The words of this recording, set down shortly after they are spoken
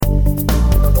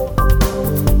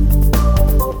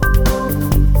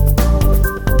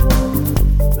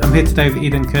I'm here today with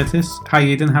Eden Curtis. Hi,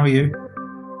 Eden. How are you?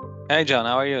 Hey, John.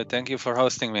 How are you? Thank you for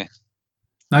hosting me.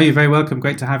 No, you're very welcome.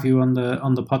 Great to have you on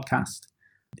the podcast.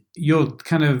 You're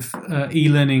kind of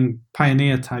e-learning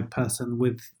pioneer type person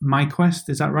with MyQuest.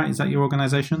 Is that right? Is that your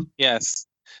organization? Yes,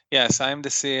 I'm the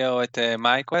CEO at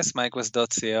MyQuest,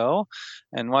 myquest.co.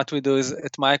 And what we do is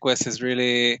at MyQuest is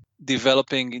really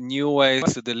developing new ways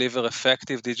to deliver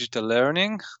effective digital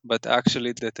learning, but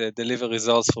actually that deliver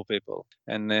results for people.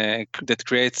 And that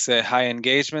creates a high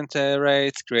engagement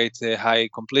rate, creates a high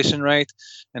completion rate,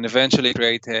 and eventually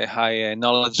create a high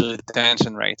knowledge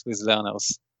retention rate with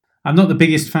learners. I'm not the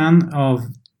biggest fan of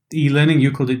e-learning.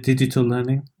 You called it digital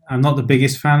learning. I'm not the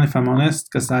biggest fan, if I'm honest,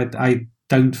 because I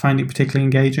don't find it particularly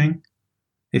engaging.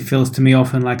 It feels to me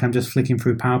often like I'm just flicking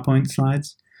through PowerPoint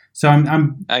slides. So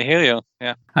I hear you.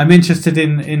 Yeah. I'm interested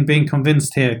in being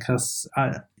convinced here because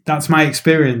that's my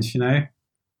experience.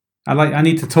 I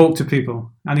need to talk to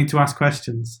people. I need to ask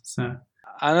questions. So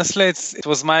honestly, it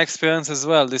was my experience as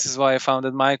well. This is why I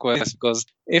founded MyQuest, because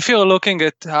if you're looking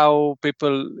at how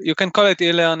people, you can call it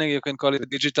e-learning, you can call it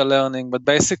digital learning, but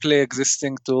basically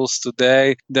existing tools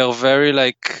today, they're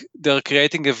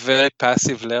creating a very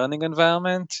passive learning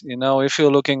environment. If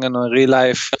you're looking in a real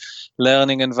life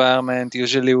learning environment,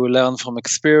 usually we learn from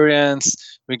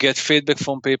experience, we get feedback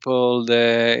from people,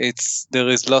 there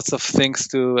is lots of things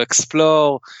to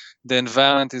explore. The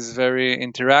environment is very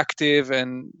interactive,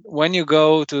 and when you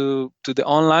go to the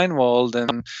online world,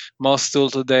 and most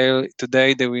tools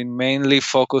today they will mainly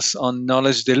focus on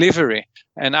knowledge delivery.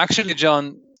 And actually,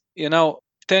 John,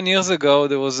 10 years ago,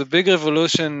 there was a big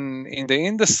revolution in the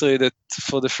industry that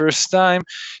for the first time,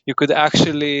 you could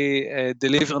actually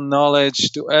deliver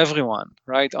knowledge to everyone,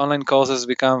 right? Online courses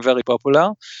become very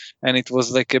popular, and it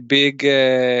was like a big,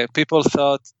 people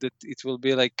thought that it will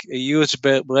be like a huge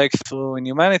breakthrough in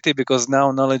humanity because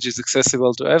now knowledge is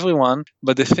accessible to everyone.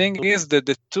 But the thing is that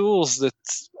the tools that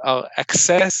are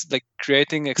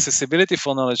creating accessibility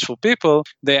for knowledge for people,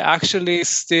 they're actually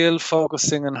still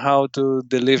focusing on how to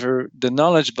deliver the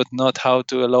knowledge, but not how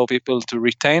to allow people to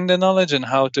retain the knowledge and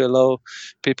how to allow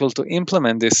people to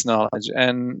implement this knowledge.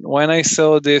 And when I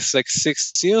saw this like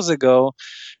 6 years ago,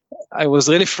 I was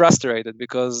really frustrated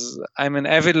because I'm an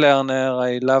avid learner.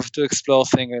 I love to explore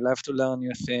things. I love to learn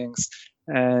new things.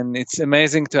 And it's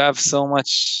amazing to have so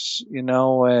much,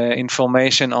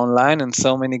 information online and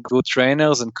so many good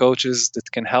trainers and coaches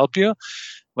that can help you.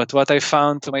 But what I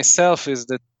found to myself is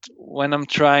that when I'm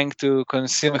trying to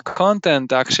consume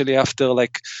content, actually after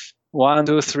like 1,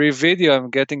 2, 3 video, I'm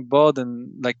getting bored, and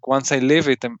like once I leave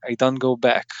it, I don't go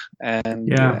back. And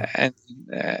yeah. and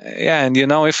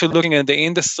if you're looking at the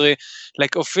industry,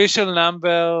 like official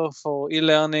number for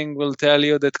e-learning will tell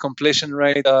you that completion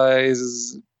rate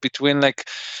is between like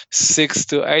 6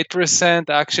 to 8%.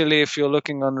 Actually, if you're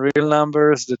looking on real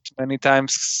numbers, that many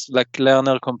times like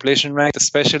learner completion rate,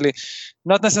 especially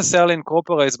not necessarily in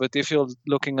corporates, but if you're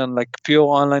looking on like pure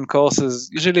online courses,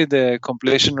 usually the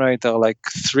completion rate are like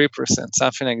 3%,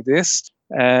 something like this.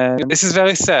 And this is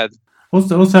very sad.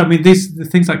 Also, I mean, the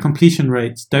things like completion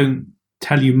rates don't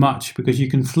tell you much because you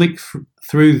can flick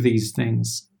through these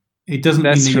things. It doesn't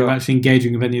mean that you're actually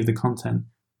engaging with any of the content.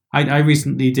 I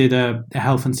recently did a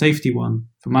health and safety one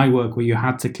for my work where you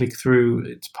had to click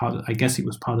through. I guess it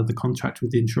was part of the contract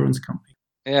with the insurance company.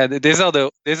 Yeah, these are the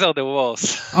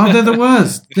worst. Oh, they're the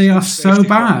worst. They are so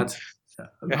bad.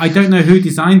 I don't know who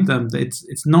designed them.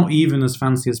 It's not even as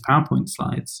fancy as PowerPoint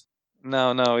slides.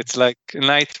 No, it's like a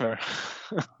nightmare.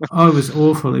 Oh, it was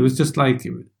awful. It was just like,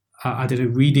 I don't know,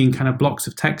 reading kind of blocks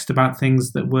of text about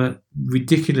things that were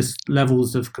ridiculous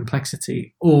levels of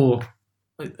complexity or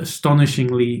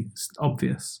astonishingly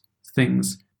obvious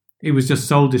things. It was just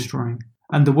soul destroying.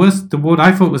 And what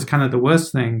I thought was kind of the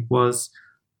worst thing was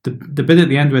the bit at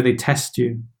the end where they test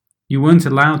you. You weren't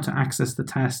allowed to access the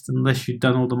test unless you'd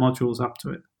done all the modules up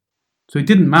to it. So it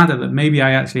didn't matter that maybe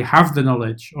I actually have the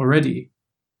knowledge already.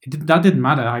 That didn't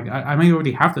matter. I may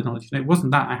already have the knowledge. It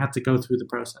wasn't that I had to go through the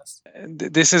process.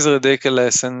 This is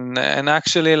ridiculous. And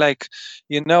actually, like,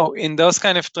 in those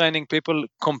kind of training, people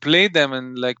complete them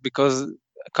and like because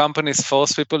companies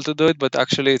force people to do it, but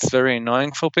actually it's very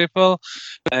annoying for people.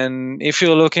 And if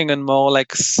you're looking at more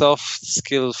like soft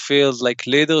skill fields like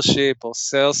leadership or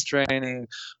sales training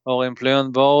or employee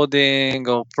onboarding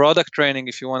or product training,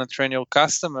 if you want to train your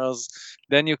customers,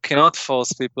 then you cannot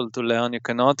force people to learn. You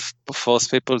cannot force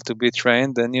people to be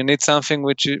trained. And you need something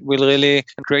which will really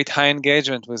create high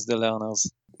engagement with the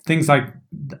learners. Things like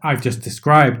I've just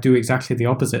described do exactly the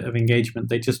opposite of engagement.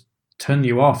 They just turn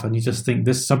you off and you just think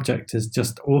this subject is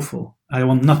just awful. I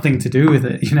want nothing to do with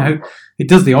it. It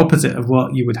does the opposite of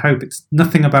what you would hope. It's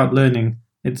nothing about learning.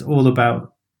 It's all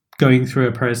about going through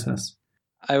a process?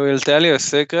 I will tell you a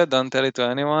secret. Don't tell it to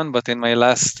anyone. But in my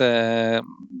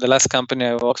the last company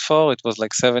I worked for, it was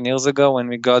like 7 years ago when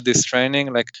we got this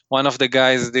training. Like one of the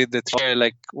guys did the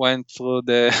like went through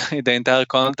the the entire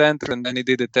content, and then he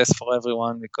did a test for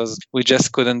everyone because we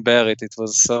just couldn't bear it. It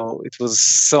was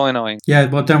so annoying. Yeah,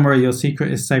 well, don't worry. Your secret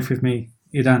is safe with me,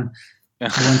 Idan.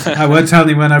 I won't tell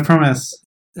anyone, I promise.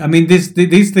 I mean, these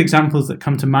are the examples that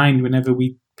come to mind whenever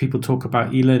people talk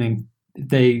about e-learning.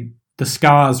 The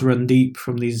scars run deep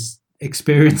from these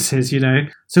experiences,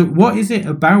 So what is it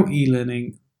about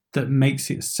e-learning that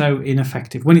makes it so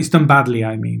ineffective? When it's done badly,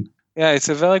 I mean. Yeah, it's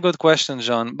a very good question,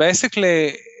 John.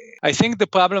 Basically, I think the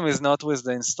problem is not with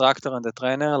the instructor and the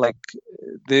trainer. Like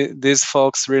these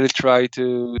folks really try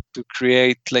to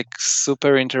create like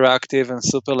super interactive and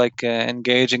super like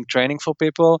engaging training for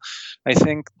people. I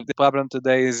think the problem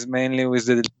today is mainly with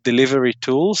the delivery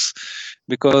tools,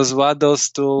 because what those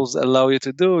tools allow you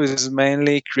to do is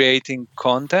mainly creating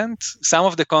content. Some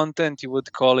of the content you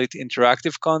would call it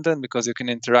interactive content because you can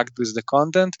interact with the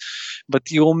content,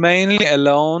 but you're mainly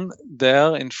alone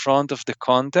there in front of the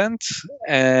content,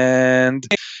 and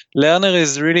learner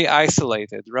is really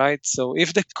isolated, right? So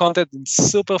if the content is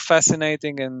super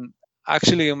fascinating and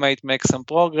actually you might make some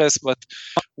progress, but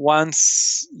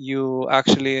once you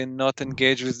actually not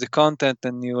engage with the content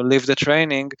and you leave the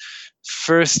training,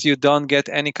 first you don't get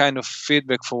any kind of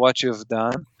feedback for what you've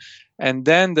done, and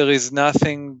then there is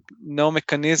no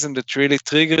mechanism that really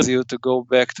triggers you to go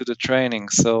back to the training.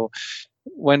 So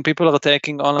when people are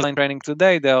taking online training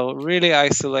today, they are really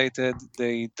isolated.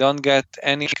 They don't get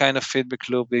any kind of feedback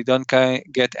loop. They don't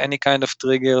get any kind of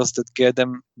triggers that get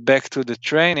them back to the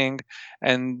training.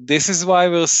 And this is why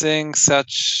we're seeing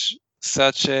such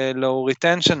a low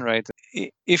retention rate.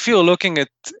 If you're looking at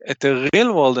a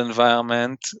real world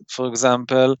environment, for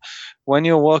example, when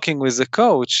you're working with a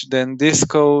coach, then this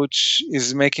coach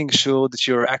is making sure that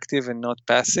you're active and not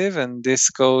passive, and this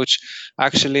coach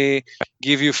actually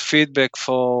give you feedback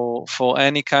for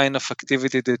any kind of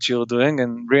activity that you're doing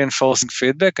and reinforcing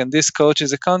feedback, and this coach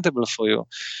is accountable for you.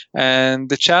 And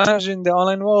the challenge in the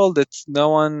online world that no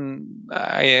one,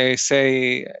 I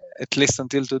say at least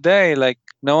until today, like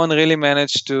no one really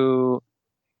managed to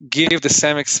give the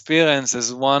same experience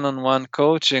as one-on-one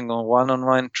coaching or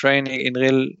one-on-one training in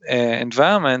real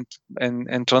environment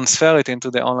and transfer it into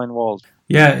the online world.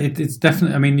 Yeah, it's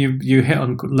definitely, I mean, you hit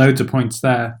on loads of points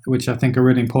there, which I think are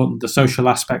really important. The social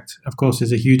aspect, of course,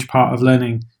 is a huge part of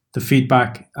learning. The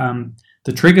feedback,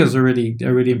 the triggers are a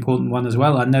really important one as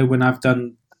well. I know when I've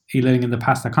done e-learning in the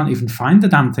past, I can't even find the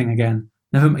damn thing again.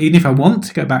 Even if I want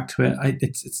to go back to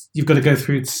it, you've got to go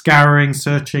through scouring,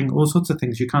 searching, all sorts of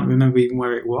things. You can't remember even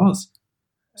where it was.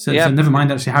 So never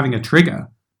mind actually having a trigger.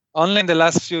 Only in the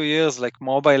last few years, like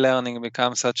mobile learning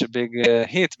became such a big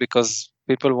hit because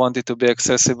people want it to be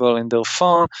accessible in their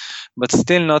phone, but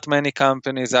still not many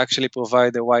companies actually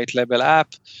provide a white label app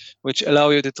which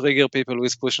allow you to trigger people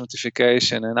with push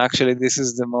notification. And actually this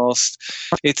is the most,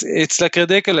 it's like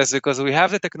ridiculous because we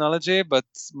have the technology, but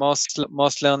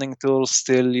most learning tools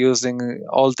still using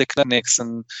old techniques.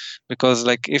 And because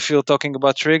like if you're talking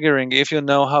about triggering, if you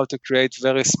know how to create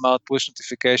very smart push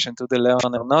notification to the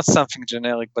learner, not something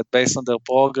generic, but based on their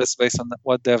progress, based on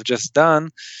what they've just done,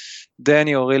 then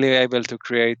you're really able to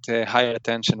create a higher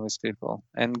attention with people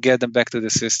and get them back to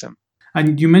the system.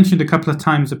 And you mentioned a couple of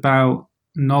times about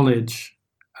knowledge,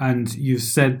 and you've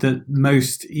said that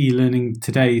most e-learning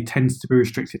today tends to be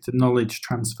restricted to knowledge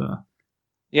transfer.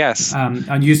 Yes.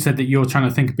 And you said that you're trying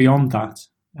to think beyond that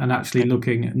and actually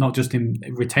looking at not just in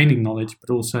retaining knowledge,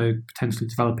 but also potentially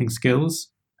developing skills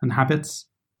and habits.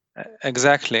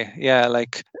 Exactly. Yeah.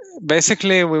 Like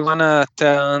basically we want to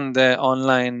turn the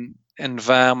online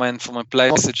environment from a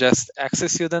place to just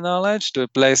access you the knowledge to a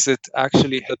place that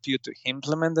actually help you to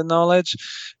implement the knowledge,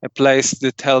 a place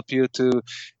that help you to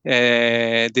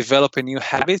develop a new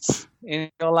habits in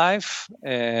your life,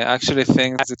 actually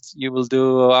things that you will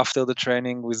do after the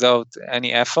training without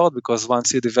any effort, because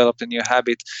once you develop a new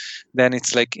habit, then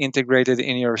it's like integrated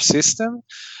in your system.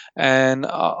 And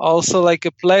also like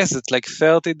a place that's like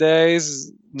 30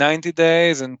 days, 90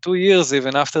 days, and 2 years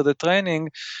even after the training,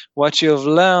 what you have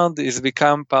learned is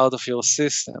become part of your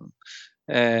system.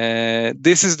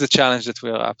 This is the challenge that we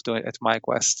are up to at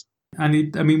MyQuest.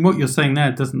 And I mean, what you're saying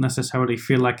there doesn't necessarily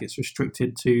feel like it's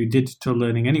restricted to digital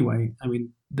learning anyway. I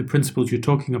mean, the principles you're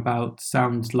talking about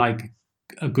sound like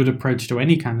a good approach to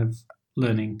any kind of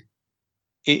learning.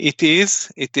 It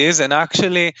is, and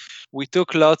actually, we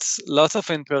took lots of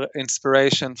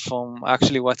inspiration from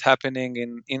actually what's happening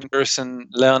in in-person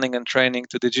learning and training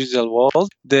to the digital world.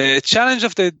 The challenge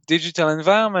of the digital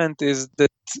environment is that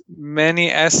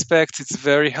many aspects it's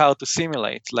very hard to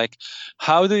simulate. Like,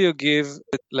 how do you give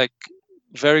like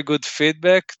very good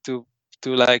feedback to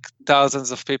like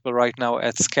thousands of people right now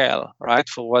at scale, right,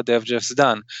 for what they've just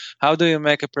done? How do you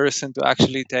make a person to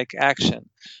actually take action?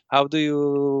 How do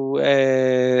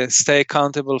you stay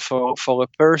accountable for a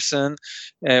person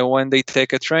when they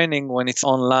take a training when it's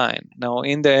online? Now,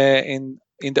 in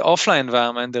the offline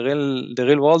environment, the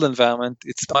real world environment,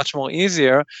 it's much more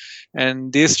easier,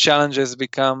 and these challenges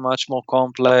become much more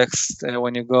complex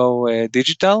when you go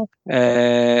digital.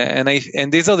 And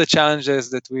these are the challenges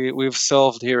that we've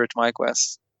solved here at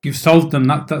MyQuest. You've solved them.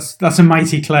 That's a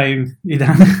mighty claim,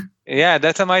 Idan. Yeah,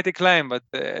 that's a mighty claim, but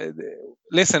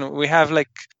listen, we have like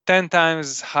 10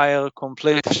 times higher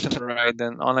completion rate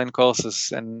than online courses,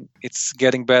 and it's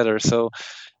getting better. So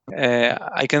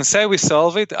I can say we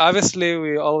solve it. Obviously,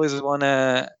 we always want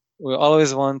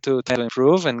to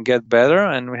improve and get better,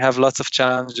 and we have lots of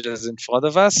challenges in front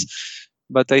of us.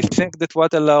 But I think that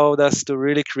what allowed us to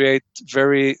really create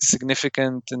very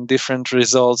significant and different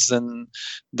results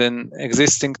than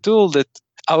existing tool, that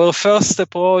our first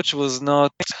approach was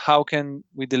not how can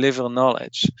we deliver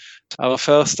knowledge. Our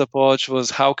first approach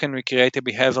was how can we create a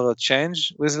behavioral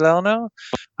change with learner?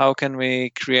 How can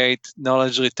we create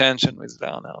knowledge retention with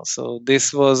learner? So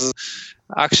this was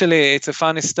actually, it's a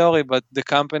funny story, but the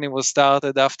company was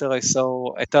started after I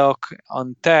saw a talk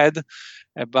on TED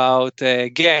about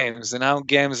games and how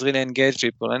games really engage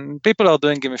people. And people are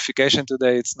doing gamification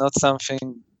today. It's not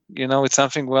something, it's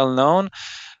something well known.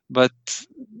 But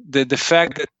the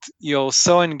fact that you're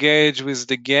so engaged with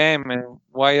the game, and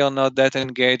why you're not that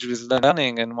engaged with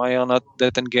learning, and why you're not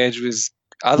that engaged with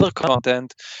other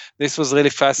content, this was really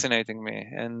fascinating me.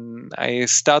 And I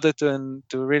started to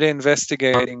really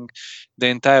investigating the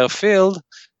entire field.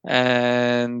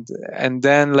 And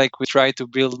then like we try to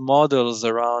build models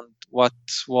around what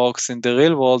works in the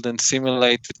real world and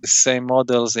simulate the same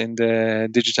models in the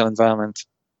digital environment.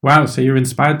 Wow, so you're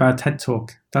inspired by a TED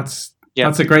Talk. That's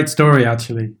a great story,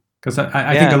 actually, because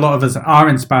I think a lot of us are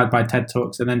inspired by TED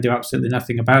Talks and then do absolutely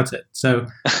nothing about it. So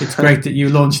it's great that you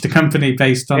launched a company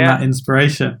based on that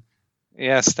inspiration.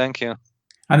 Yes, thank you.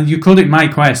 And you called it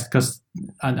MyQuest because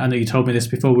I know you told me this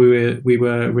before we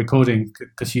were recording,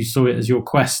 because you saw it as your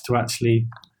quest to actually.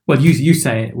 Well, you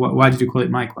say it. Why did you call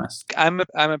it MyQuest?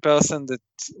 I'm a person that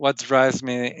what drives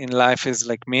me in life is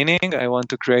like meaning. I want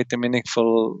to create a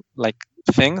meaningful like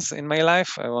things in my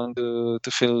life. I want to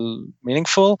feel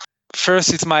meaningful.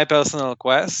 First, it's my personal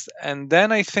quest, and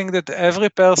then I think that every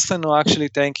person who actually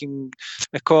taking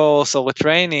a course or a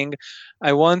training,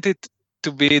 I want it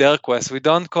to be their quest. We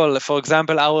don't call, for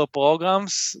example, our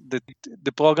programs,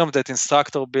 the program that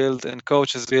instructor build and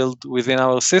coaches build within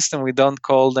our system, we don't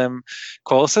call them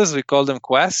courses, we call them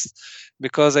quests,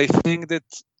 because I think that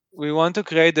we want to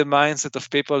create the mindset of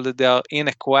people that they are in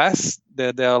a quest,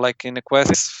 that they are like in a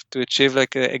quest to achieve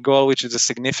like a goal which is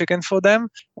significant for them.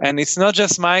 And it's not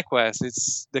just my quest,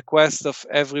 it's the quest of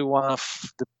every one of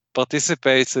the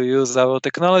participants who use our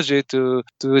technology to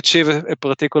achieve a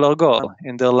particular goal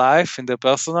in their life, in their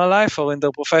personal life, or in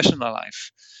their professional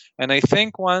life. And I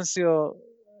think once you're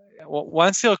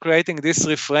creating this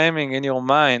reframing in your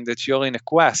mind that you're in a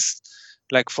quest,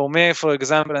 like for me, for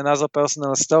example, another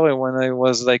personal story, when I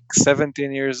was like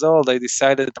 17 years old, I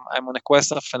decided I'm on a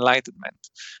quest of enlightenment.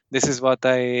 This is what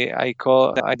I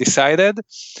decided.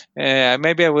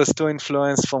 Maybe I was too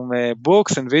influenced from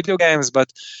books and video games,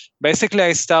 but basically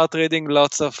I started reading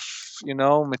lots of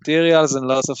materials and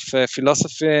lots of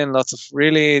philosophy and lots of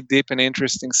really deep and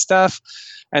interesting stuff.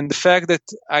 And the fact that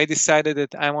I decided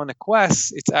that I'm on a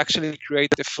quest, it's actually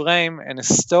created a frame and a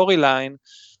storyline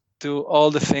to all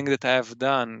the things that I have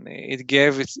done. It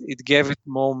gave it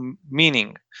more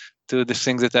meaning to the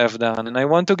things that I have done. And I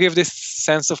want to give this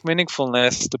sense of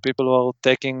meaningfulness to people who are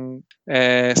taking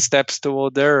steps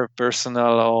toward their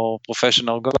personal or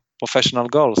professional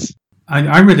goals.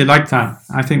 I really like that.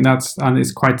 I think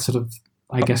it's quite sort of,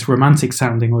 I guess, romantic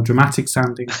sounding or dramatic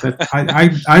sounding, but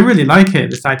I really like it.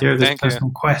 This idea of this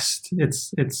personal quest.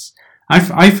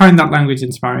 I find that language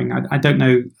inspiring. I don't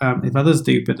know if others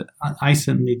do, but I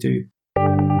certainly do.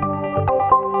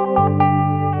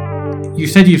 You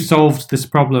said you've solved this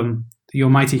problem, your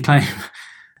mighty claim.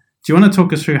 Do you want to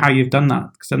talk us through how you've done that?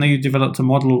 Because I know you developed a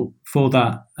model for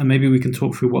that, and maybe we can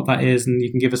talk through what that is, and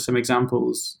you can give us some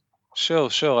examples. Sure.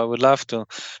 I would love to.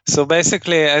 So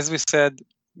basically, as we said,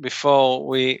 before,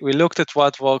 we looked at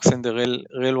what works in the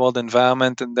real world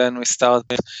environment, and then we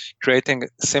started creating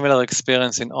a similar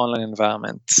experience in online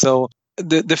environment. So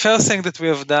the first thing that we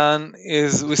have done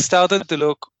is we started to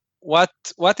look what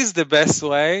is the best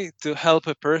way to help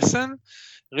a person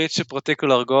reach a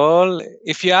particular goal.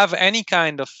 If you have any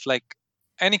kind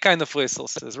of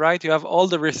resources, right? You have all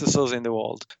the resources in the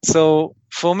world. So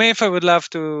for me, if I would love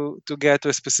to get to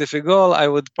a specific goal, I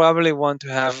would probably want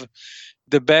to have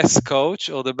the best coach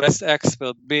or the best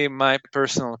expert be my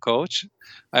personal coach.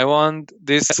 I want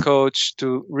this coach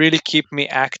to really keep me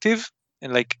active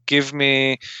and like give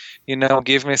me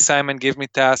assignment, give me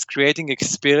tasks, creating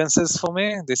experiences for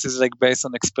me. This is like based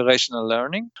on experiential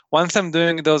learning. Once I'm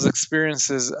doing those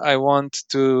experiences, I want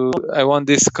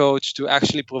this coach to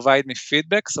actually provide me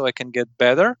feedback so I can get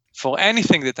better for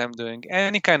anything that I'm doing,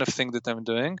 any kind of thing that I'm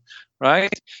doing,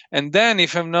 right? And then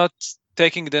if I'm not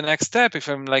taking the next step, if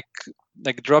I'm like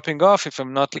dropping off, if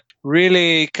I'm not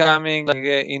really coming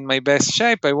in my best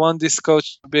shape, I want this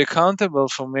coach to be accountable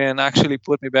for me and actually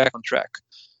put me back on track,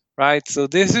 right? So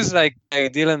this is like the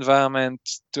ideal environment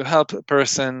to help a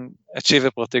person achieve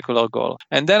a particular goal.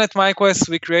 And then at MyQuest,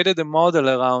 we created a model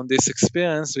around this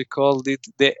experience. We called it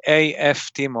the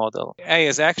AFT model. A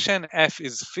is action, F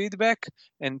is feedback,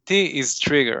 and T is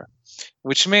trigger,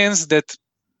 which means that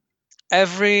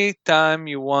every time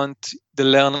you want the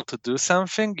learner to do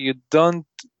something, you don't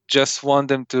just want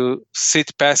them to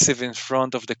sit passive in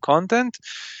front of the content.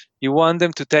 You want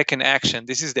them to take an action.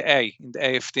 This is the A in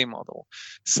the AFT model.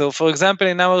 So, for example,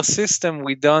 in our system,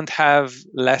 we don't have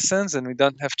lessons and we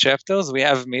don't have chapters. We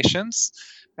have missions.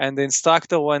 And the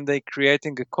instructor, when they're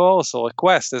creating a course or a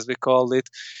quest, as we call it,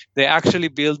 they're actually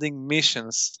building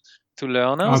missions to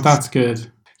learners. Oh, that's good.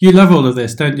 You love all of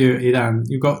this, don't you, Idan?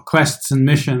 You've got quests and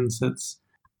missions. That's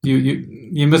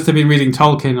you must have been reading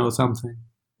Tolkien or something.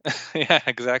 Yeah,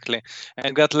 exactly.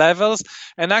 And got levels.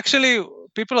 And actually,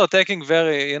 people are taking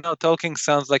Tolkien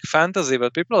sounds like fantasy,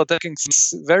 but people are taking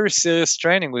very serious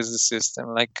training with the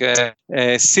system, like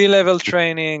C-level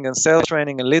training and sales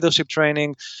training and leadership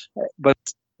training. But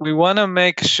we want to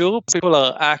make sure people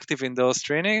are active in those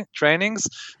trainings.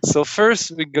 So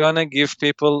first, we're going to give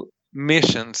people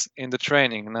missions in the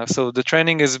training. Now, so the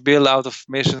training is built out of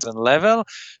missions and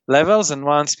levels, and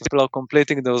once people are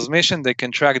completing those missions, they can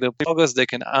track their progress, they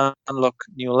can unlock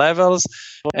new levels,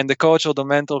 and the coach or the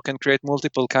mentor can create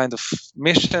multiple kind of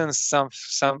missions.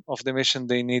 Some of the mission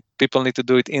people need to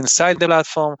do it inside the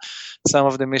platform, some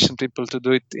of the mission people to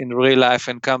do it in real life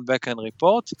and come back and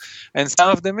report, and some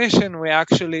of the mission we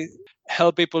actually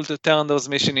help people to turn those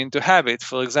missions into habit.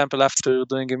 For example, after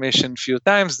doing a mission a few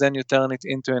times, then you turn it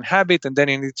into a habit, and then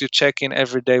you need to check in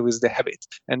every day with the habit.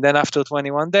 And then after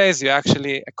 21 days, you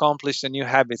actually accomplished the new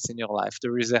habits in your life.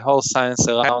 There is a whole science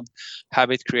around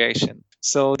habit creation.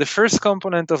 So the first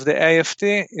component of the AFT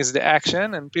is the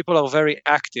action, and people are very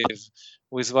active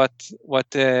with what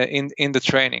in the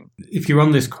training. If you're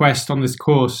on this quest, on this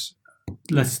course,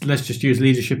 let's just use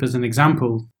leadership as an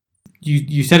example.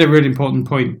 You said a really important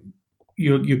point.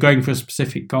 You're going for a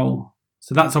specific goal.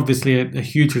 So that's obviously a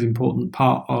hugely important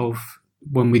part of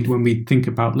when we think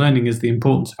about learning, is the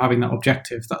importance of having that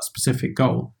objective, that specific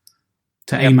goal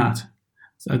to aim at.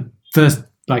 So first,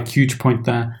 huge point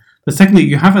there. But secondly,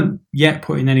 you haven't yet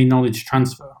put in any knowledge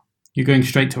transfer. You're going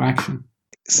straight to action.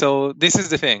 So this is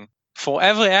the thing. For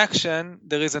every action,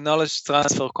 there is a knowledge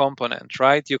transfer component,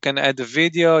 right? You can add a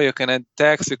video, you can add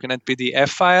text, you can add PDF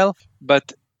file,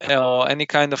 but or any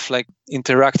kind of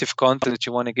interactive content that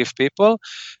you want to give people.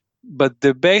 But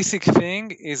the basic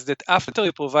thing is that after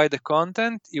you provide the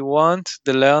content, you want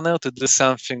the learner to do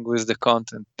something with the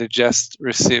content they just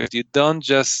received. You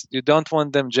don't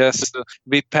want them just to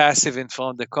be passive in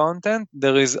front of the content.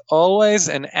 There is always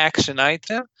an action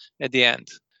item at the end.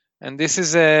 And this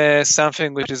is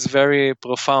something which is very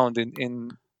profound in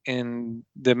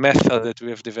the method that we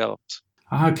have developed.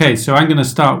 Okay, so I'm going to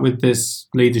start with this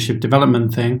leadership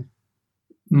development thing.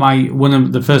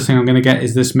 The first thing I'm going to get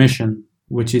is this mission,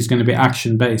 which is going to be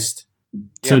action based.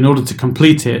 So in order to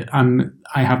complete it,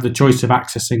 I have the choice of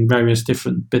accessing various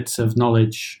different bits of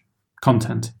knowledge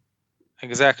content.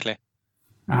 Exactly.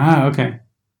 Okay.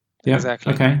 Yeah.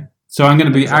 Exactly. Okay. So I'm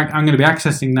going to be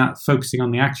accessing that, focusing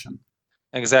on the action.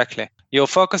 Exactly. You're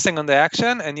focusing on the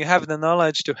action, and you have the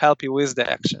knowledge to help you with the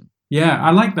action. Yeah,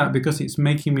 I like that because it's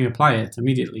making me apply it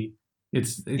immediately.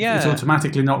 It's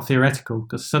automatically not theoretical,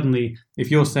 because suddenly,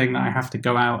 if you're saying that I have to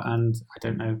go out and, I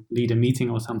don't know, lead a meeting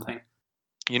or something,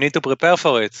 you need to prepare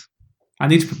for it. I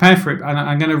need to prepare for it. And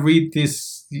I'm going to read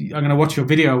this, I'm going to watch your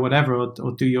video or whatever,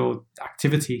 or do your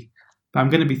activity. But I'm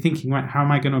going to be thinking, right, how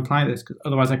am I going to apply this? Because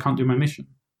otherwise I can't do my mission.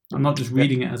 I'm not just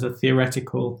reading it as a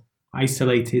theoretical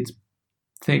isolated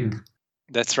thing.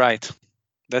 That's right.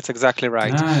 That's exactly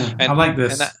right. I like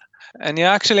this. And you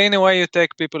actually, in a way, you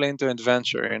take people into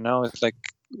adventure. It's like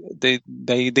they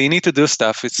need to do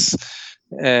stuff. It's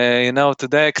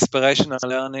today explorational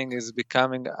learning is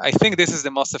becoming. I think this is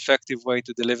the most effective way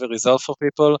to deliver results for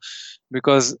people,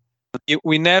 because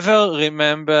we never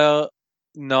remember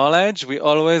knowledge, we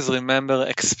always remember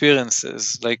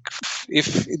experiences. Like,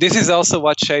 if this is also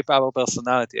what shape our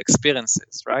personality,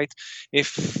 experiences, right?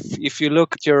 If you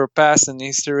look at your past and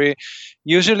history,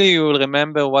 usually you will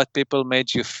remember what people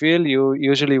made you feel. You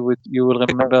will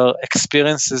remember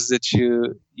experiences that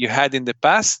you had in the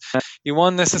past. You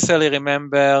won't necessarily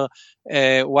remember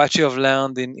what you have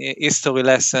learned in history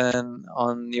lesson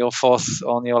on your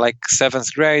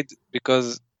seventh grade,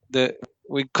 because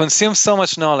we consume so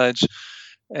much knowledge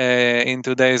in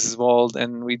today's world,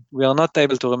 and we are not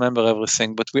able to remember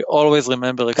everything, but we always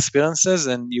remember experiences,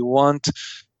 and you want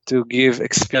to give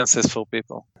experiences for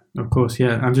people. Of course,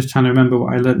 yeah. I'm just trying to remember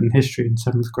what I learned in history in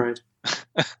 7th grade.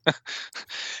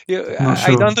 Sure.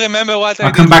 I don't remember what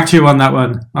I'll come back to you on that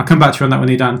one.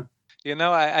 You're done.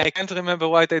 I can't remember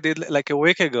what I did like a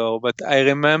week ago, but I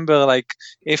remember, like,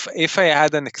 if I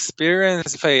had an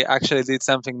experience, if I actually did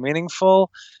something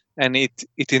meaningful and it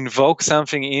invoked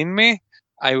something in me,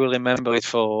 I will remember it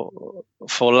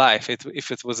for life. If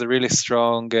it was a really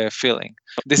strong feeling.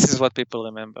 This is what people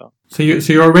remember. So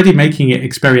you're already making it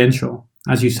experiential,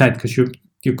 as you said, because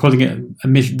you're calling it a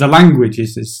mission. The language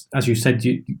is as you said.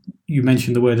 You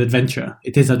mentioned the word adventure.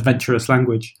 It is adventurous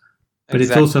language, but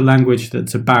It's also language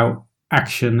that's about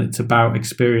action. It's about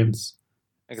experience.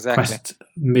 Exactly. Quest,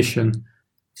 mission.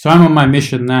 So I'm on my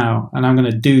mission now, and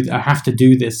I have to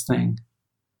do this thing.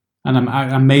 And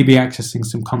I'm maybe accessing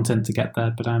some content to get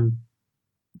there, but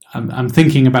I'm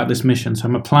thinking about this mission, so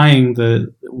I'm applying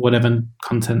the whatever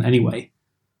content anyway.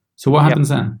 So what happens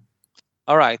then?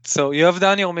 All right, so you have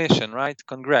done your mission, right?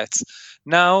 Congrats.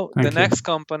 Now the next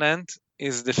component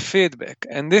is the feedback,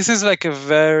 and this is like a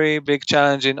very big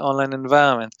challenge in online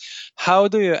environment. How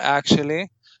do you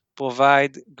actually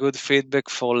provide good feedback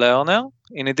for learner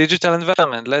in a digital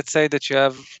environment? Let's say that you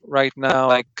have right now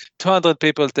like 200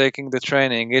 people taking the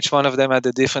training. Each one of them had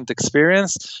a different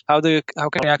experience. How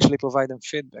can you actually provide them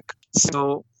feedback?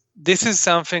 So this is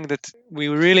something that we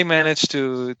really managed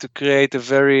to create a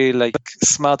very like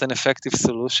smart and effective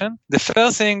solution. The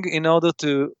first thing, in order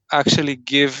to actually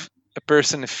give a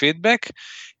person a feedback,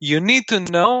 you need to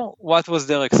know what was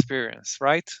their experience,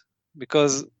 right?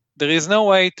 Because there is no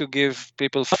way to give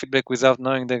people feedback without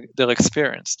knowing their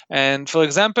experience. And for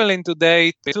example, in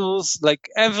today's tools, like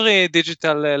every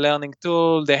digital learning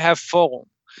tool, they have forum,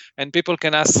 and people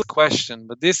can ask questions.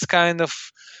 But this kind of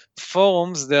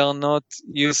forums, they are not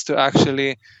used to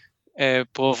actually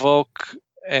provoke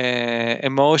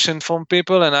emotion from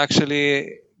people and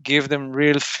actually give them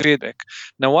real feedback.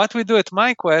 Now, what we do at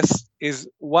MyQuest is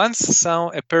once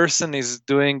a person is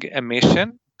doing a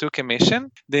mission,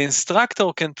 the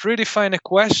instructor can predefine a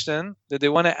question that they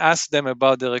want to ask them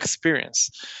about their experience.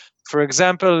 For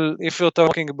example, if you're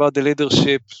talking about the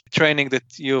leadership training that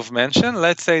you've mentioned,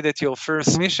 let's say that your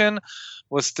first mission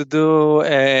was to do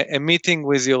a meeting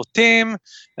with your team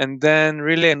and then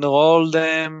really enroll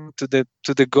them to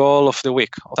the goal of the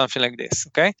week or something like this,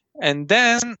 okay? And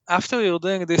then after you're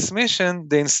doing this mission,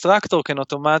 the instructor can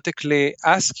automatically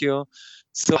ask you,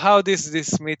 so how did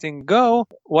this meeting go?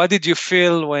 What did you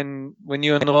feel when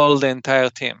you enrolled the entire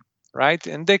team, right?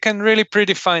 And they can really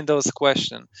predefine those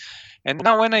questions. And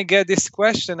now when I get this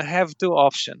question, I have two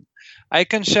options. I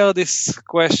can share this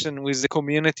question with the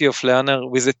community of learners,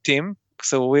 with a team.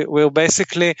 So we'll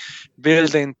basically build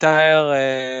the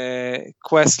entire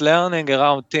Quest learning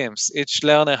around teams. Each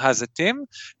learner has a team,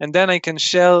 and then I can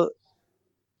share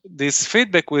this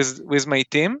feedback with my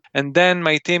team, and then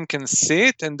my team can see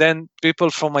it, and then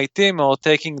people from my team or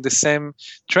taking the same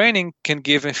training can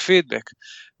give me feedback.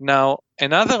 Now,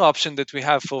 another option that we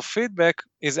have for feedback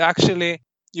is actually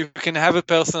you can have a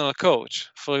personal coach.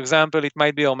 For example, it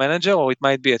might be your manager or it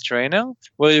might be a trainer,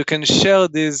 where you can share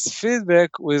this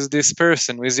feedback with this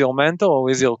person, with your mentor or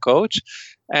with your coach.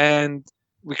 And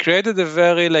we created a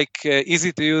very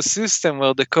easy to use system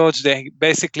where the coach, they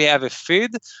basically have a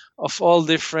feed of all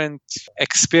different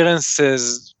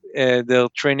experiences their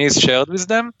trainees shared with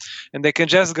them, and they can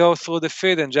just go through the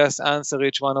feed and just answer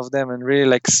each one of them and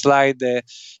really slide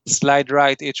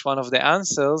right each one of the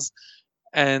answers.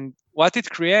 And what it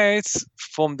creates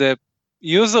from the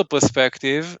user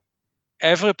perspective,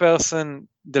 every action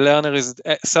the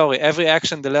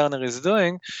learner is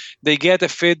doing, they get a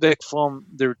feedback from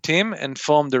their team and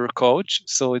from their coach.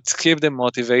 So it's keep them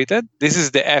motivated. This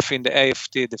is the F in the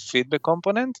AFT, the feedback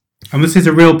component. And this is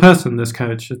a real person, this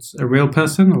coach. It's a real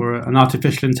person or an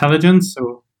artificial intelligence?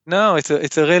 Or no, it's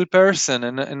a real person.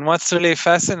 And what's really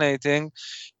fascinating,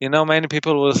 many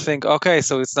people will think, okay,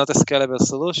 so it's not a scalable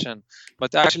solution.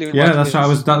 But actually... Yeah, that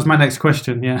was my next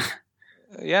question, yeah.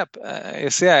 Yep. You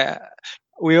see,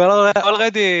 we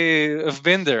already have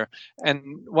been there. And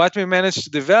what we managed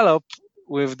to develop,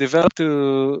 we've developed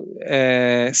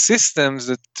systems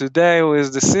that today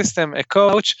with the system, a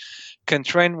coach can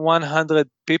train 100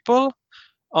 people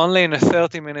only in a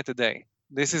 30-minute a day.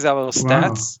 This is our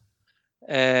stats. Wow.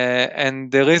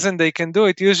 And the reason they can do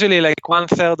it, usually like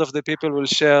 1/3 of the people will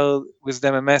share with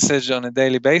them a message on a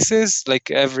daily basis, like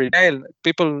every day.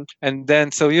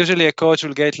 So usually a coach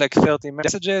will get like 30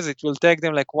 messages. It will take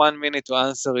them like 1 minute to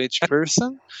answer each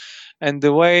person. And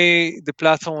the way the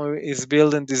platform is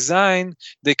built and designed,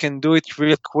 they can do it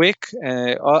real quick,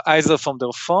 either from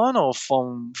their phone or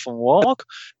from work,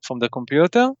 from the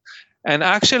computer. And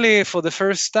actually, for the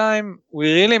first time,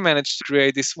 we really managed to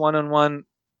create this one-on-one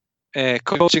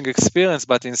coaching experience,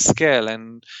 but in scale.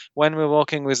 And when we're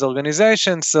working with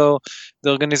organizations, so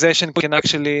the organization can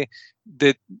actually,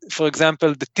 for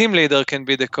example, the team leader can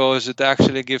be the coach that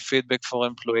actually give feedback for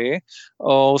employee.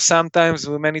 Or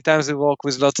many times we work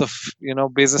with lots of,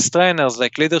 business trainers,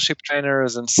 like leadership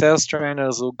trainers and sales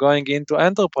trainers who are going into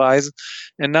enterprise,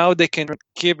 and now they can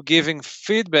keep giving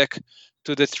feedback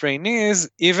to the trainees,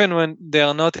 even when they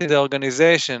are not in the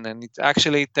organization, and it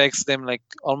actually takes them like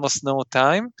almost no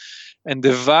time. And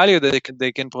the value that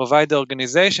they can provide the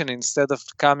organization, instead of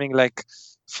coming like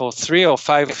for 3 or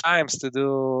 5 times to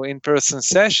do in-person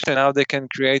session, now they can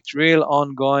create real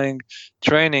ongoing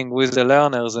training with the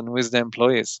learners and with the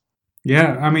employees.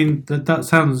 Yeah, I mean, that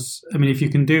sounds, if you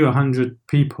can do 100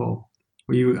 people,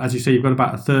 as you say, you've got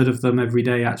about 1/3 of them every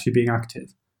day actually being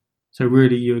active. So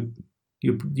really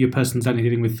your person's only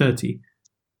dealing with 30.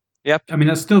 Yep.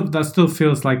 That still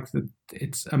feels like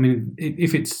it's.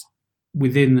 If it's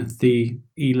within the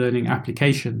e-learning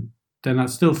application, then that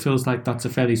still feels like that's a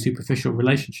fairly superficial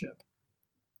relationship.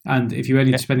 And if you're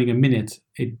only spending a minute,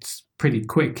 it's pretty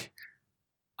quick.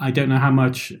 I don't know how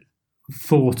much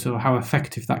thought or how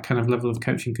effective that kind of level of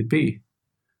coaching could be.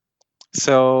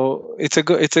 So it's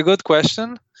a good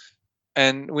question.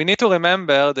 And we need to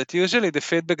remember that usually the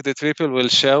feedback that people will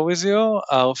share with you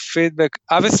are feedback.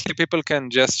 Obviously, people can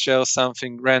just share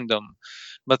something random,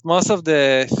 but most of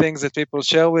the things that people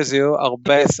share with you are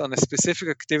based on a specific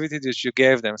activity that you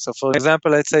gave them. So, for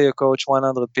example, let's say you coach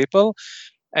 100 people,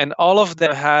 and all of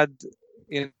them had,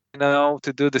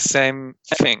 to do the same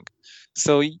thing.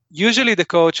 So usually the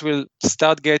coach will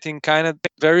start getting kind of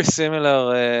very similar,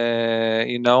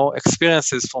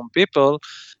 experiences from people.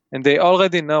 And they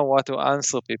already know what to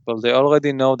answer people. They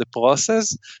already know the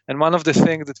process. And one of the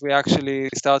things that we actually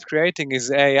start creating is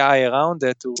AI around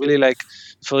it to really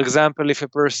for example, if a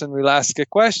person will ask a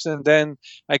question, then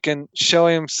I can show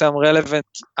him some relevant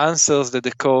answers that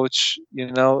the coach,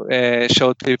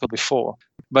 showed people before.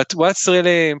 But what's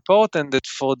really important that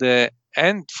for the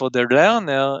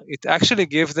learner, it actually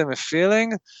gives them a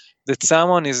feeling that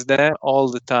someone is there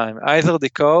all the time, either the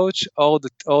coach or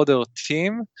their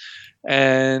team.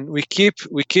 And we keep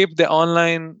the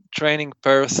online training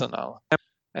personal,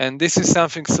 and this is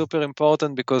something super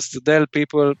important because today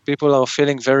people are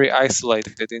feeling very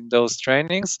isolated in those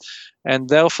trainings, and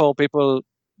therefore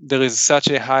there is such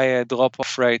a high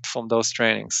drop-off rate from those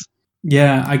trainings.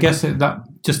 Yeah, I guess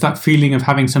that feeling of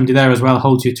having somebody there as well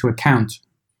holds you to account.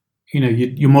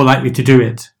 You're more likely to do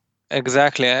it.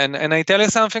 Exactly, and I tell you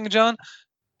something, John.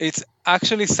 It's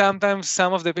actually sometimes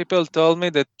some of the people told me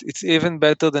that it's even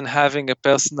better than having a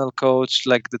personal coach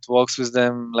that works with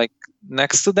them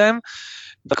next to them.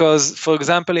 Because, for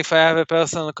example, if I have a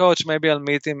personal coach, maybe I'll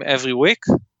meet him every week.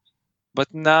 But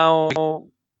now,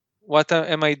 what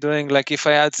am I doing? If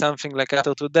I had something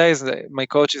after 2 days, my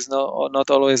coach is not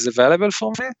always available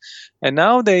for me. And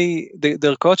now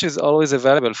their coach is always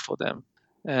available for them.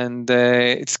 And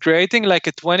it's creating a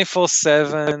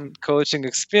 24/7 coaching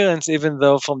experience, even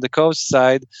though from the coach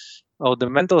side or the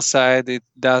mentor side, it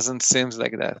doesn't seem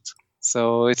like that.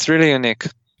 So it's really unique.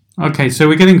 Okay, so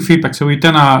we're getting feedback. So we've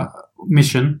done our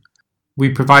mission. We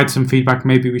provide some feedback.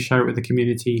 Maybe we share it with the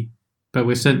community, but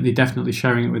we're certainly definitely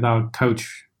sharing it with our coach.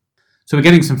 So we're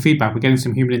getting some feedback. We're getting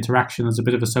some human interaction. There's a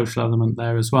bit of a social element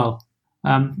there as well.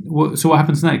 So what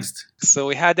happens next? So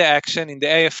we had the action in the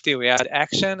AFT. We had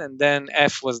action, and then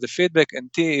F was the feedback,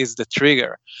 and T is the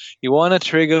trigger. You want to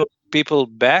trigger people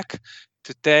back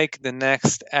to take the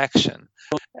next action.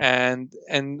 And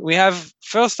we have,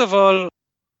 first of all,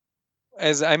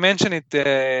 as I mentioned it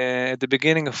at the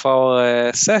beginning of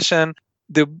our session,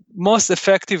 the most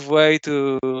effective way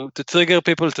to trigger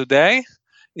people today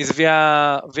is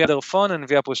via their phone and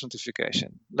via push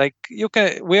notification. Like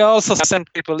we also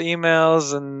send people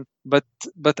emails,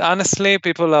 but honestly,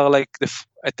 people are like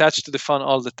attached to the phone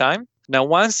all the time. Now,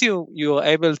 once you are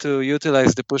able to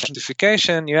utilize the push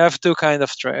notification, you have two kind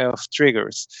of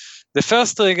triggers. The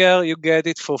first trigger, you get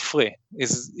it for free,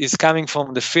 is coming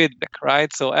from the feedback,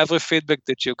 right? So every feedback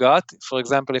that you got, for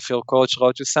example, if your coach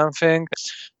wrote you something,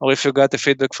 or if you got the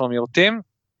feedback from your team,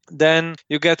 then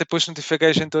you get a push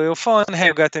notification to your phone, hey,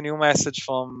 you got a new message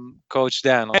from Coach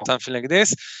Dan or something like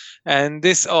this. And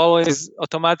this always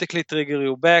automatically trigger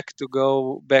you back to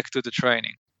go back to the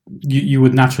training. You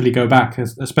would naturally go back,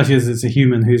 especially as it's a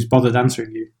human who's bothered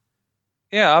answering you.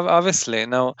 Yeah, obviously.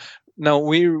 Now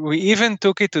we even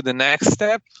took it to the next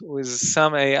step with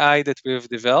some AI that we've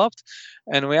developed,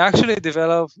 and we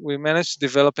managed to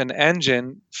develop an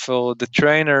engine for the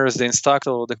trainers, the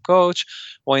instructor, or the coach.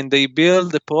 When they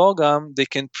build the program, they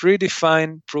can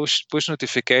predefine push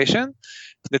notification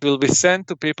that will be sent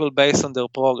to people based on their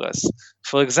progress.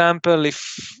 For example, if,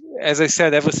 as I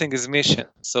said, everything is mission.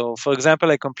 So, for example,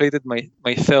 I completed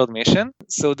my third mission.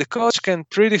 So the coach can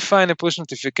predefine a push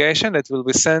notification that will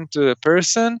be sent to a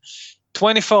person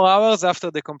 24 hours after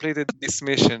they completed this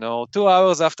mission, or 2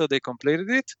 hours after they completed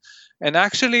it. And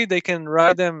actually, they can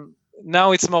write them.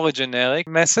 Now it's more a generic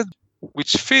message,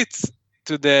 which fits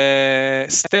to the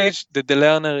stage that the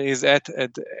learner is at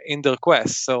in their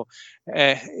quest. So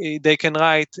they can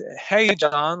write, hey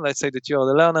John, let's say that you're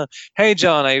the learner, hey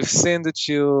John, I've seen that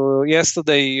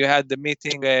yesterday you had the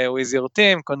meeting with your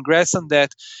team, congrats on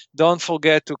that, don't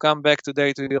forget to come back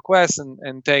today to your quest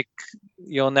and take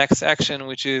your next action,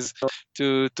 which is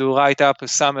to write up a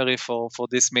summary for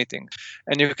this meeting.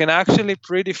 And you can actually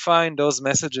predefine those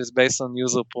messages based on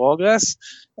user progress,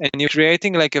 and you're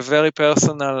creating like a very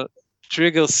personal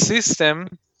trigger system,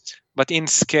 but in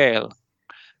scale.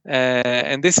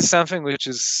 And this is something which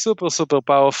is super, super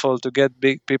powerful to get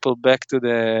big people back to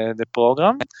the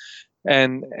program.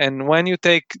 And when you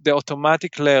take the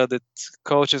automatic layer that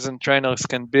coaches and trainers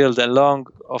can build along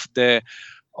of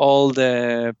all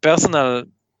the personal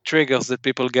triggers that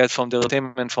people get from their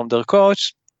team and from their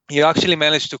coach, you actually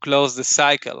manage to close the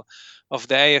cycle of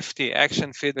the AFT,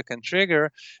 action, feedback, and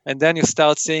trigger, and then you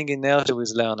start seeing inertia with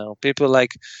learner. People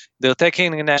they're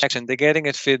taking an action, they're getting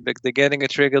a feedback, they're getting a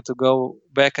trigger to go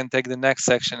back and take the next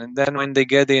action, and then when they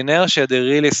get the inertia, they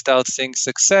really start seeing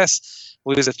success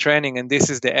with the training, and this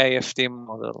is the AFT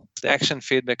model, the action,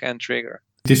 feedback, and trigger.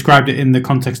 Described it in the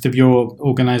context of your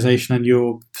organization and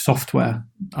your software,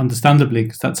 understandably,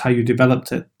 because that's how you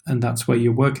developed it, and that's where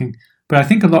you're working. But I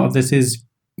think a lot of this is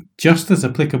just as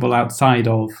applicable outside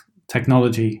of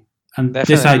technology, and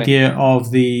Definitely. This idea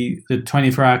of the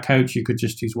 24-hour coach, you could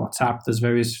just use WhatsApp. There's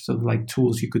various sort of like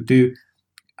tools you could do,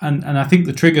 and I think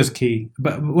the trigger's key.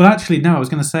 But actually, no, I was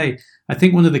going to say, I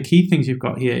think one of the key things you've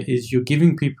got here is you're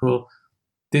giving people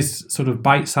this sort of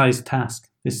bite-sized task,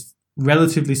 this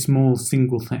relatively small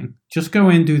single thing. Just go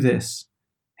and do this.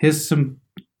 Here's some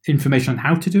information on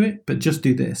how to do it, but just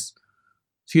do this.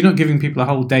 So you're not giving people a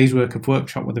whole day's work of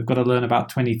workshop where they've got to learn about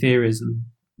 20 theories and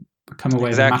come away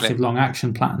with a massive long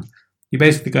action plan. You're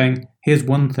basically going, here's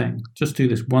one thing, just do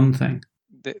this one thing.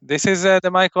 This is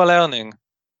the micro learning.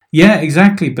 Yeah,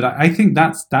 exactly. But I think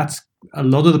that's a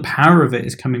lot of the power of it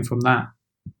is coming from that.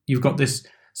 You've got this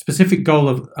specific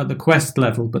goal at the quest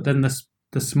level, but then the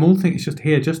small thing is just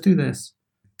here, just do this.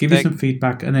 Give you some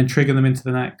feedback and then trigger them into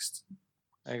the next.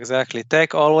 Exactly.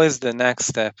 Take always the next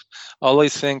step.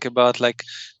 Always think about like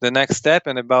the next step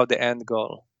and about the end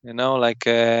goal. You know, like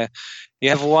you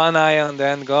have one eye on the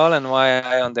end goal and one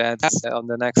eye on the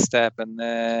next step, and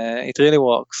it really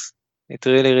works. It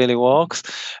really, really works.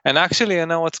 And actually, you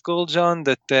know what's cool, John?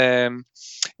 That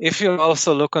if you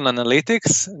also look on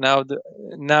analytics,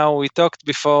 now we talked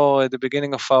before at the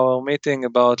beginning of our meeting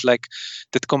about like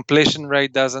that completion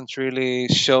rate doesn't really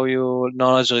show you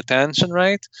knowledge retention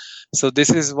rate. So this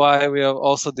is why we have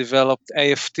also developed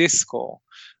AFT score,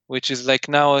 which is like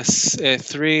now a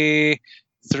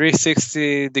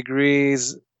 360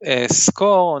 degrees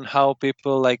score on how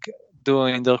people like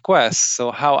doing their quests.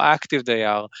 So how active they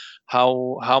are,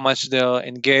 how much they're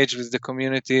engaged with the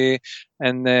community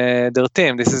and their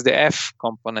team. This is the F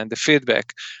component, the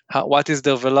feedback. What is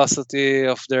their velocity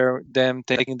of them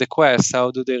taking the quest? How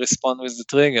do they respond with the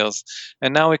triggers?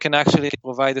 And now we can actually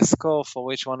provide a score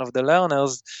for each one of the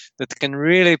learners that can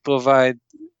really provide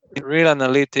real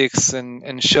analytics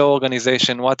and show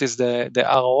organization what is the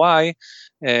ROI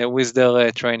with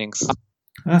their trainings.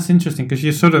 That's interesting because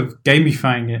you're sort of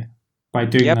gamifying it by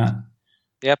doing that.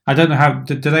 Yep. I don't know how.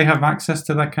 Do they have access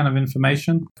to that kind of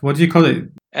information? What do you call it?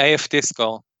 AFT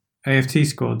score. AFT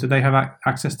score. Do they have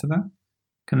access to that?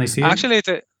 Can they see it? Actually,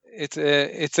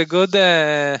 it's a good.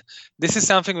 This is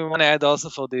something we want to add also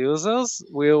for the users.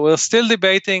 We're still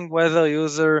debating whether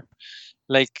user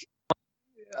like.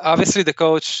 Obviously, the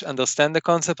coach understands the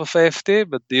concept of AFT,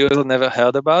 but the user never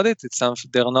heard about it. It's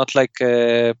something they're not like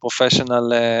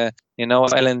professional,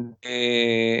 L&D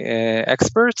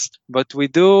experts. But we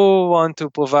do want to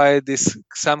provide this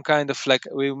some kind of like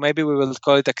maybe we will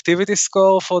call it activity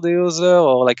score for the user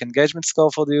or like engagement score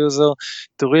for the user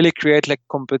to really create like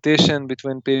competition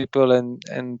between people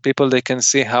and people they can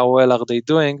see how well are they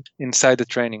doing inside the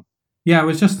training. Yeah, I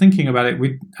was just thinking about it.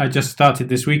 I just started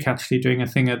this week actually doing a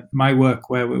thing at my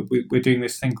work where we're doing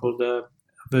this thing called the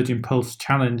Virgin Pulse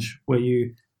Challenge, where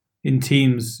in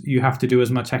teams, you have to do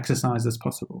as much exercise as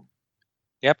possible.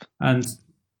 Yep. And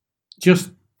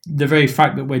just the very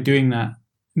fact that we're doing that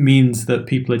means that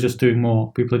people are just doing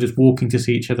more. People are just walking to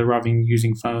see each other rather than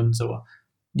using phones, or,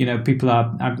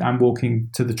 I'm walking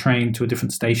to the train to a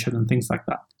different station and things like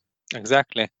that.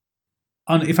 Exactly.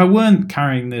 And if I weren't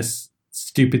carrying this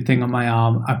stupid thing on my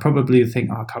arm, I probably think,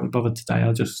 I can't be bothered today,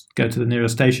 I'll just go to the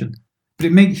nearest station. But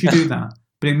it makes you do that.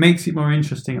 But it makes it more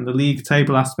interesting, and the league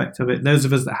table aspect of it, those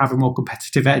of us that have a more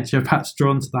competitive edge are perhaps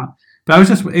drawn to that. But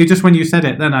it just when you said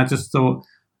it, then I just thought,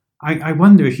 I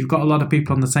wonder if you've got a lot of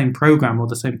people on the same program or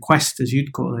the same quest, as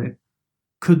you'd call it,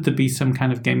 could there be some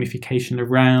kind of gamification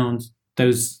around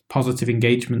those positive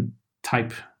engagement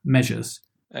type measures?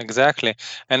 Exactly.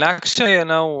 And actually,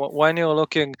 when you're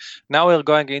looking, now we're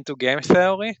going into game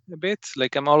theory a bit.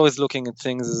 Like I'm always looking at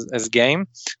things as game.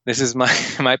 This is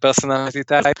my personality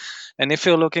type. And if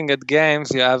you're looking at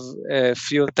games, you have a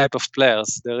few type of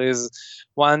players. There is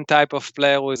one type of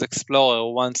player who is explorer,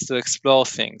 who wants to explore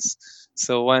things.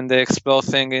 So when they explore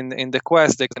things in the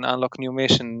quest, they can unlock new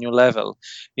mission, new level.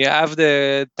 You have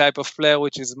the type of player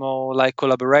which is more like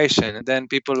collaboration. And then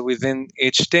people within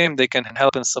each team, they can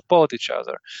help and support each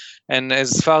other. And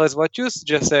as far as what you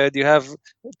just said, you have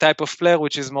type of player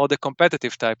which is more the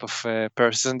competitive type of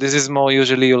person. This is more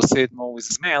usually you'll see it more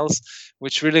with males,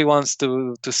 which really wants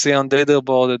to see on the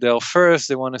leaderboard that they're first.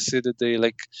 They want to see that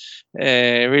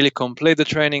they really complete the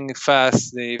training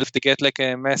fast. If they get like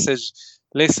a message,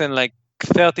 listen, like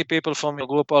 30 people from your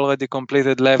group already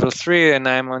completed level 3 and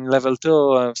I'm on level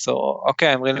 2. So, okay,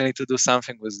 I really need to do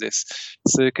something with this.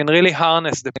 So you can really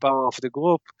harness the power of the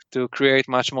group to create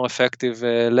much more effective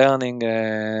learning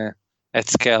at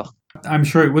scale. I'm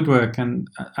sure it would work. And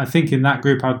I think in that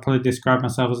group, I'd probably describe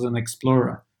myself as an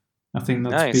explorer. I think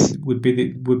that would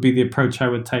be the approach I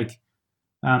would take.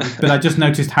 But I just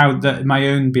noticed how my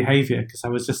own behavior, because I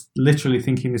was just literally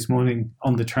thinking this morning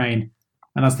on the train,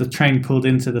 and as the train pulled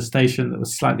into the station that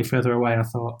was slightly further away, I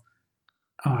thought,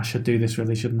 I should do this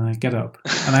really, shouldn't I? Get up.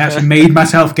 And I actually made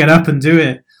myself get up and do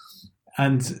it.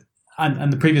 And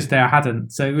the previous day I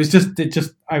hadn't. So it was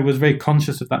I was very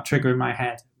conscious of that trigger in my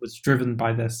head. It was driven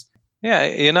by this. Yeah,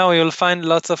 you'll find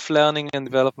lots of learning and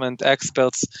development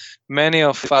experts. Many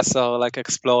of us are like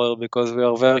explorers because we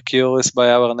are very curious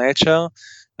by our nature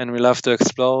and we love to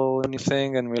explore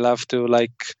anything and we love to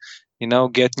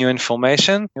get new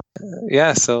information.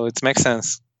 So it makes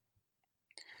sense.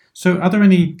 So are there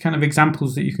any kind of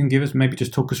examples that you can give us? Maybe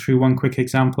just talk us through one quick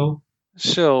example.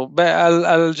 Sure, but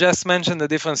I'll just mention the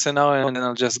different scenarios and then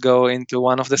I'll just go into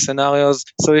one of the scenarios.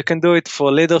 So you can do it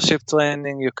for leadership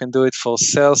training, you can do it for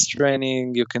sales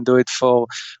training, you can do it for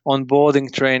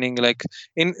onboarding training.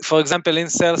 For example, in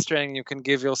sales training, you can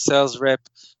give your sales rep,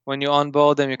 when you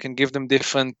onboard them, you can give them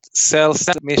different sales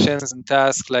missions and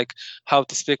tasks, like how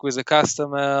to speak with a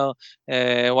customer,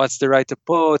 what's the right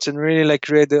approach, and really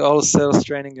create the whole sales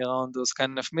training around those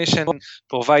kind of missions,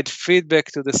 provide feedback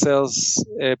to the sales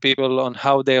people on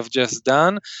how they have just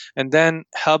done, and then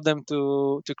help them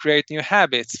to create new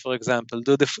habits. For example,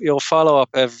 do your follow-up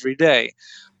every day.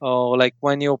 Or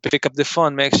when you pick up the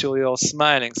phone, make sure you're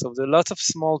smiling. So there are lots of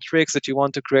small tricks that you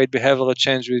want to create behavioral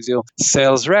change with your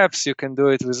sales reps. You can do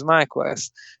it with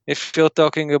MyQuest. If you're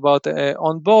talking about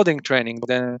onboarding training,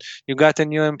 then you got a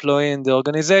new employee in the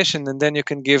organization, and then you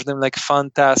can give them fun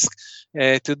tasks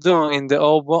to do in the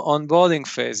onboarding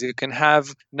phase. You can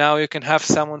have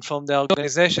someone from the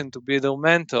organization to be their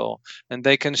mentor, and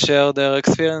they can share their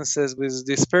experiences with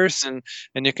this person,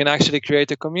 and you can actually create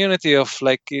a community of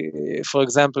for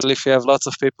example, example, if you have lots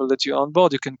of people that you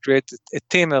onboard, you can create a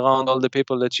team around all the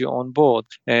people that you onboard.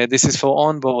 This is for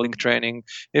onboarding training.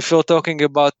 If you're talking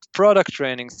about product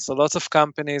training, so lots of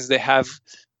companies, they have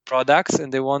products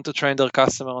and they want to train their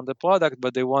customer on the product,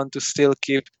 but they want to still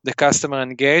keep the customer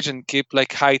engaged and keep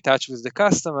like high touch with the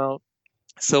customer.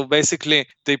 So basically,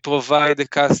 they provide the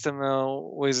customer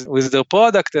with their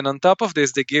product, and on top of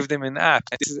this, they give them an app.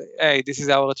 This is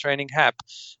our training app.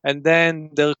 And then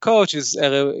their coach is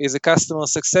a customer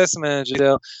success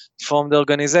manager from the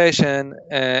organization,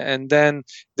 and then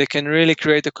they can really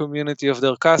create a community of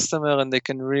their customer, and they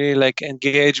can really like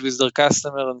engage with their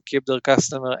customer and keep their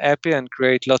customer happy and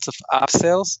create lots of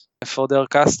upsells for their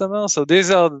customer. So these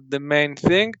are the main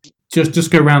thing.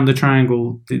 Just go around the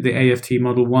triangle, the AFT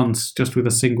model once, just with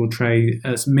a single tray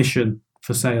as mission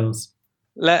for sales.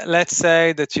 Let's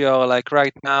say that you're like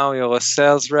right now, you're a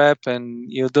sales rep and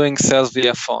you're doing sales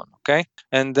via phone, okay?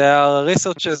 And there are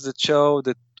researchers that show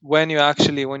that when you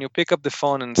pick up the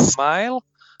phone and smile,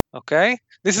 okay?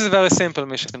 This is a very simple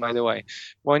mission, by the way.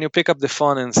 When you pick up the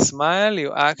phone and smile,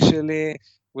 you actually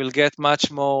will get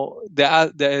much more,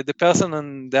 the person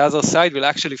on the other side will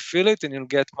actually feel it, and you'll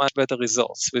get much better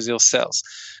results with your sales.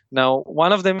 Now,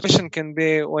 one of the mission can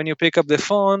be when you pick up the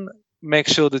phone, make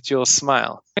sure that you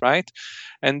smile, right?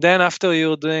 And then after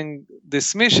you're doing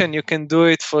this mission, you can do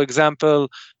it, for example,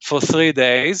 for 3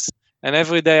 days. And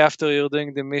every day after you're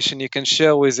doing the mission, you can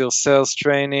share with your sales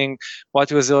training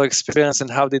what was your experience and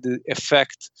how did it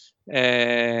affect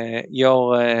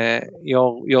your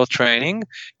training.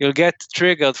 You'll get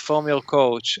triggered from your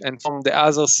coach and from the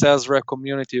other sales rep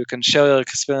community. You can share your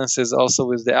experiences also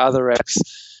with the other reps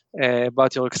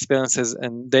about your experiences,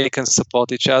 and they can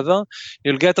support each other.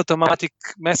 You'll get automatic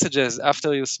messages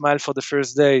after you smile for the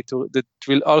first day that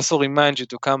will also remind you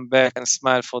to come back and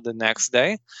smile for the next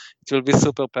day. It will be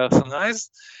super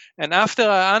personalized. And after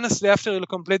you'll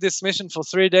complete this mission for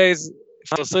 3 days,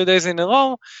 in a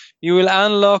row, you will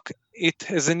unlock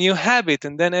it as a new habit,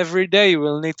 and then every day you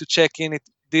will need to check in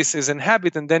this is a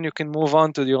habit, and then you can move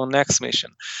on to your next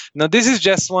mission. Now, this is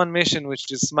just one mission,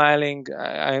 which is smiling.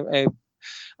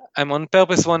 I'm on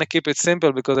purpose want to keep it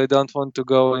simple because I don't want to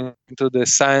go into the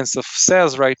science of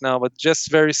sales right now, but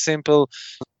just very simple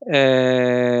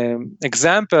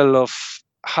example of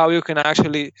how you can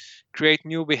actually create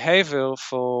new behavior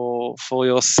for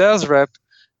your sales rep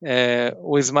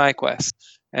with MyQuest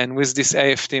and with this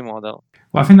AFT model.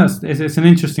 Well, I think it's an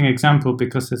interesting example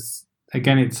because it's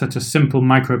such a simple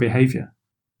micro behavior,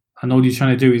 and all you're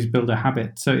trying to do is build a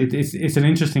habit. So it's an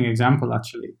interesting example,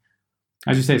 actually.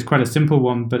 As you say, it's quite a simple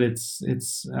one, but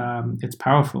it's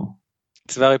powerful.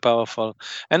 It's very powerful.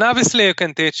 And obviously you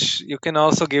can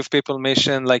also give people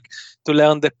mission like to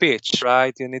learn the pitch,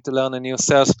 right? You need to learn a new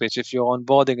sales pitch if you're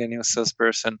onboarding a new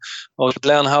salesperson, or to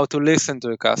learn how to listen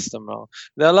to a customer.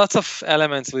 There are lots of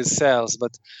elements with sales,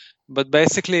 but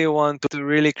basically you want to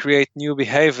really create new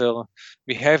behavior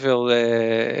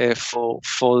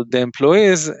for the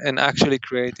employees and actually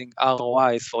creating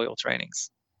ROIs for your trainings.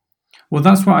 Well,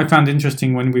 that's what I found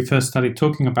interesting when we first started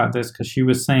talking about this, because she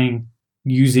was saying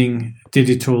using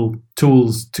digital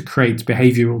tools to create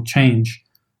behavioral change.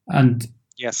 And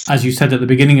yes, as you said at the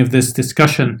beginning of this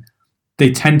discussion, they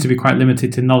tend to be quite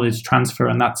limited to knowledge transfer,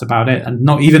 and that's about it. And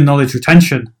not even knowledge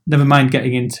retention, never mind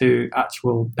getting into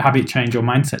actual habit change or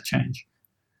mindset change.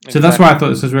 Exactly. So that's why I thought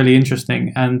this was really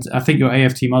interesting. And I think your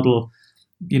AFT model,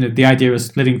 the idea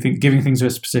of giving things a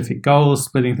specific goal,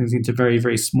 splitting things into very,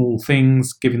 very small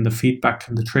things, giving the feedback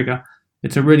from the trigger.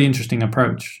 It's a really interesting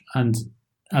approach. And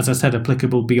as I said,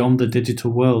 applicable beyond the digital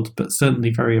world, but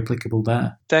certainly very applicable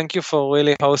there. Thank you for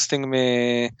really hosting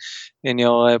me in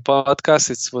your podcast.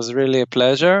 It was really a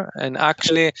pleasure. And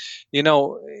actually,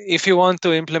 if you want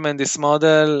to implement this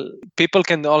model, people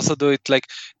can also do it. Like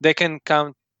they can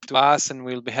come to us and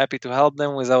we'll be happy to help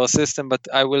them with our system. But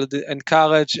I will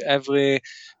encourage every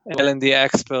L&D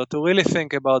expert to really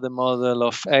think about the model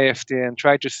of AFT and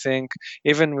try to think,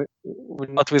 even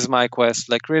not with MyQuest,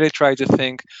 like really try to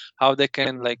think how they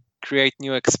can create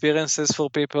new experiences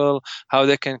for people, how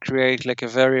they can create a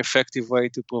very effective way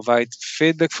to provide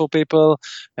feedback for people,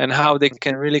 and how they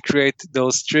can really create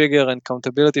those trigger and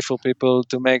accountability for people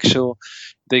to make sure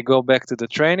they go back to the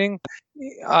training.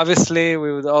 Obviously,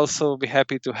 we would also be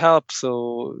happy to help.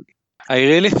 So I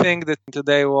really think that in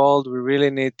today's world, we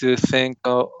really need to think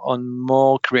on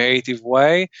more creative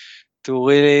way to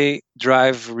really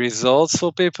drive results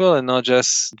for people and not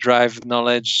just drive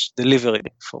knowledge delivery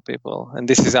for people. And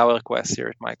this is our quest here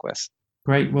at MyQuest.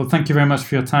 Great. Well, thank you very much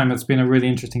for your time. It's been a really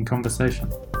interesting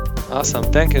conversation. Awesome.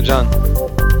 Thank you, John.